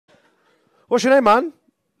What's your name, man?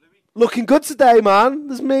 Looking good today, man.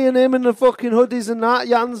 There's me and him in the fucking hoodies and that.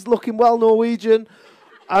 Jan's looking well Norwegian.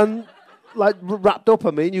 And, like, wrapped up,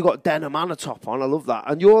 I mean. You got denim and a top on. I love that.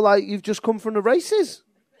 And you're like, you've just come from the races.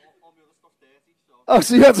 Oh,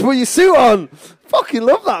 so you had to put your suit on. Fucking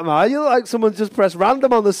love that, man. You're like someone just pressed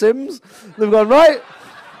random on The Sims. They've gone, right.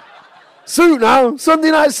 Suit now.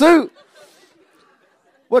 Sunday night suit.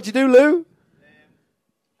 What do you do, Lou?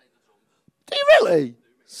 Do you really?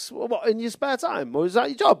 What, in your spare time? Or is that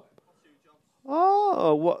your job?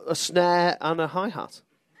 Oh, what, a snare and a hi-hat.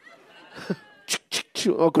 I'm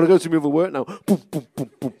going to go to my other work now. Boom, boom, boom,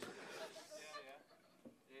 boom.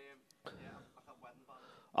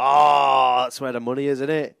 Oh, that's where the money is, isn't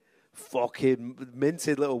it? Fucking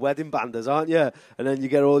minted little wedding banders, aren't you? And then you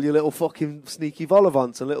get all your little fucking sneaky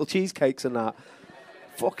vol-au-vents and little cheesecakes and that.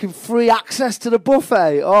 Fucking free access to the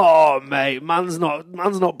buffet. Oh, mate, man's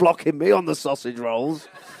not blocking me on the sausage rolls.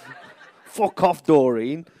 Fuck off,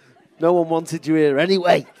 Doreen. No one wanted you here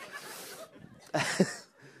anyway.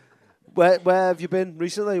 Where have you been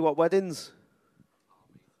recently? What weddings?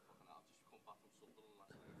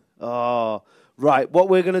 Oh, right. What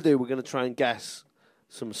we're going to do, we're going to try and guess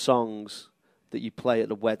some songs that you play at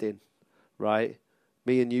the wedding, right?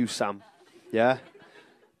 Me and you, Sam. Yeah?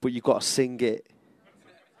 But you've got to sing it.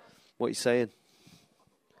 What are you saying?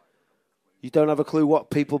 You don't have a clue what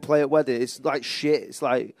people play at weddings. It's like shit. It's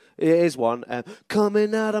like, it is one.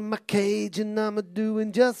 Coming out of my cage and I'm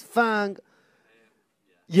doing just fine.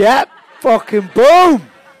 Yep. Fucking boom.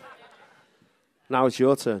 Now it's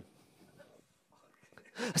your turn.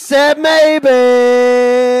 I said maybe.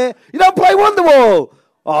 You don't play Wonderwall.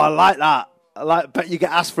 Oh, I like that. Bet you get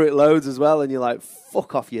asked for it loads as well and you're like,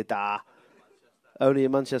 fuck off, you da. Only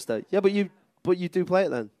in Manchester. Yeah, but you do play it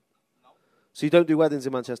then. So you don't do weddings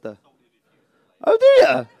in Manchester? Oh, do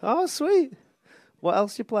you? Oh, sweet. What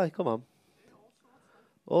else do you play? Come on.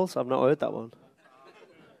 Also, I've not heard that one.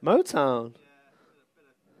 Motown.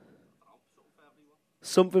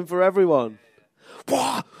 Something for everyone.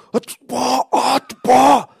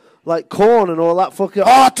 Like Corn and all that fucking.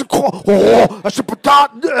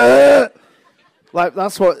 Like,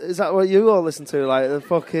 that's what. Is that what you all listen to? Like, the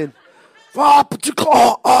fucking.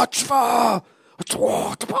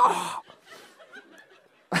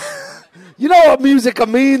 You know what music I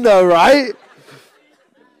mean, though, right?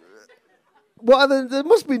 What are there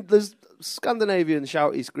must be there's Scandinavian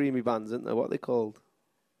shouty, screamy bands, isn't there? What are they called?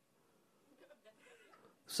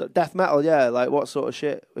 So death metal, yeah. Like what sort of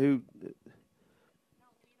shit? Who?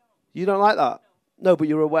 You don't like that? No, but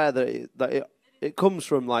you're aware that it comes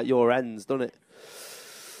from like your ends, doesn't it?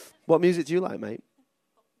 What music do you like, mate?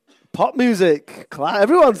 Pop music.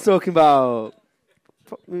 Everyone's talking about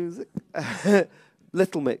pop music.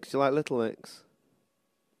 Little Mix. Do you like Little Mix?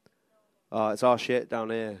 Oh, it's our shit down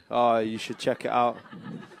here. Oh, you should check it out.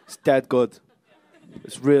 It's dead good.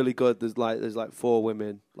 It's really good. There's like 4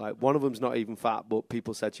 women. Like one of them's not even fat, but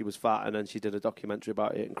people said she was fat, and then she did a documentary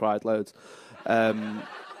about it and cried loads.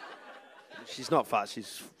 She's not fat.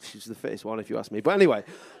 She's the fittest one, if you ask me. But anyway,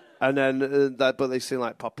 and then but they sing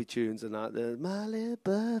like poppy tunes and that. My little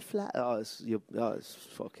butterfly. It's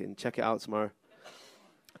fucking. Check it out tomorrow.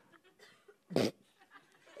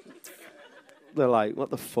 They're like, what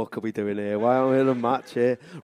the fuck are we doing here? Why aren't we in a match here?